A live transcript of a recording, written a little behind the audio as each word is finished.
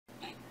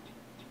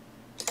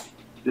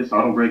This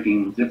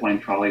auto-braking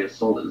zipline trolley is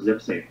sold at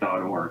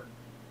ZipSafe.org.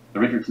 The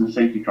Richardson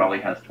Safety Trolley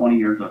has 20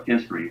 years of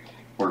history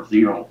for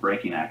 0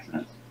 braking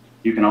accidents.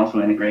 You can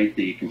also integrate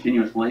the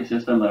continuous belay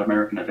system that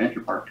American Adventure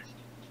Parks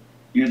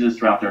uses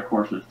throughout their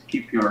courses to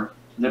keep your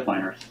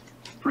zipliners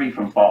free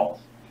from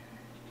falls.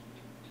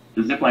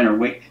 The zipliner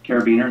weight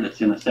carabiner that's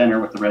in the center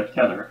with the red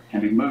tether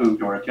can be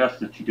moved or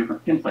adjusted to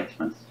different pin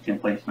placements. Pin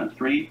placement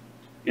 3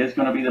 is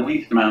going to be the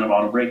least amount of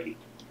auto braking.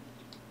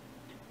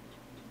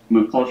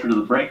 Move closer to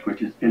the brake,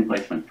 which is pin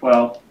placement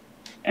 12,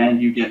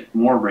 and you get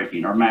more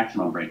braking or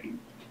maximum braking.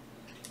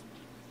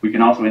 We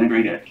can also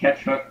integrate a catch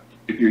hook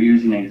if you're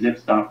using a zip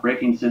stop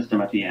braking system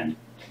at the end.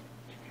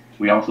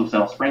 We also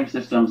sell spring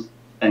systems.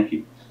 Thank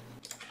you.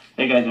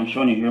 Hey guys, I'm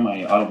showing you here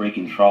my auto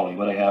braking trolley.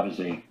 What I have is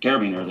a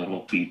carabiner that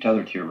will be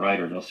tethered to your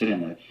rider. They'll sit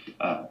in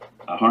a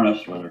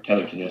harness where they're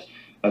tethered to this.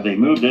 As they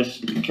move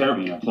this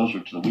carabiner closer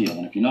to the wheel,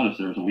 and if you notice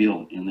there's a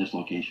wheel in this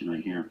location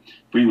right here,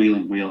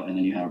 freewheeling wheel, and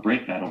then you have a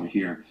brake pad over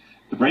here.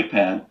 The brake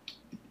pad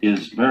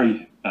is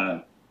very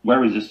wear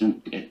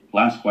resistant. It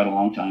lasts quite a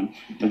long time.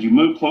 As you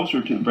move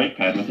closer to the brake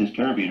pad with this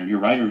carabiner, your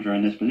riders are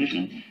in this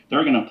position.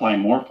 They're going to apply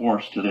more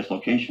force to this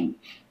location.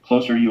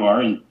 Closer you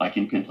are, like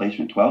in pin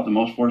placement 12, the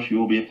most force you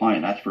will be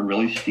applying. That's for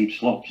really steep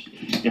slopes.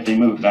 If they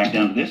move back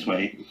down to this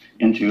way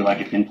into like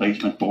a pin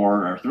placement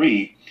 4 or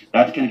 3,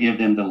 that's going to give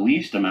them the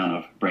least amount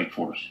of brake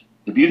force.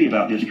 The beauty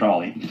about this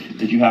trolley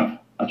is you have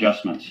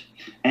adjustments,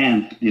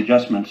 and the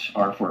adjustments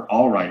are for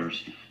all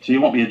riders. So you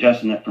won't be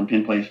adjusting it from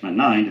pin placement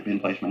 9 to pin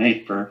placement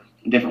 8 for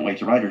different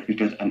weights of riders,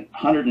 because a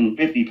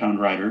 150-pound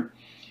rider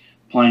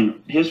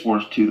applying his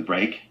force to the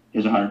brake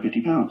is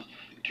 150 pounds.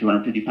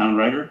 250-pound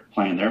rider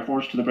applying their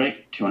force to the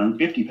brake,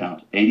 250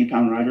 pounds.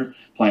 80-pound rider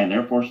applying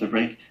their force to the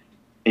brake,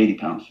 80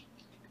 pounds.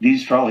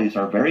 These trolleys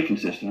are very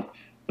consistent.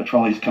 The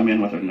trolleys come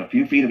in within a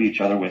few feet of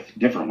each other with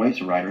different weights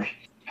of riders.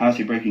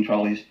 Passive braking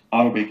trolleys,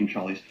 auto braking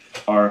trolleys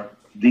are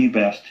the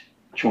best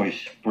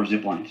choice for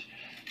zip lines.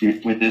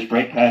 With this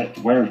brake pad, it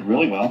wears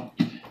really well,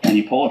 and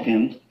you pull a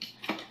pin,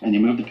 and you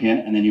move the pin,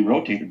 and then you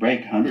rotate the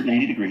brake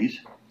 180 degrees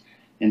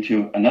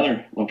into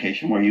another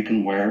location where you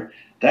can wear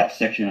that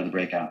section of the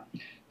brake out.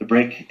 The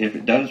brake, if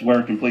it does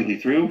wear completely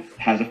through,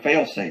 has a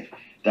fail-safe.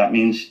 That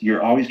means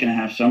you're always going to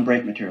have some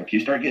brake material. If you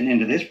start getting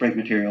into this brake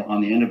material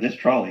on the end of this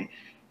trolley,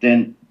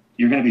 then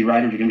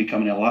riders are going to be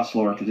coming in a lot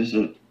slower, because this is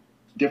a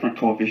different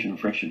coefficient of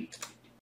friction.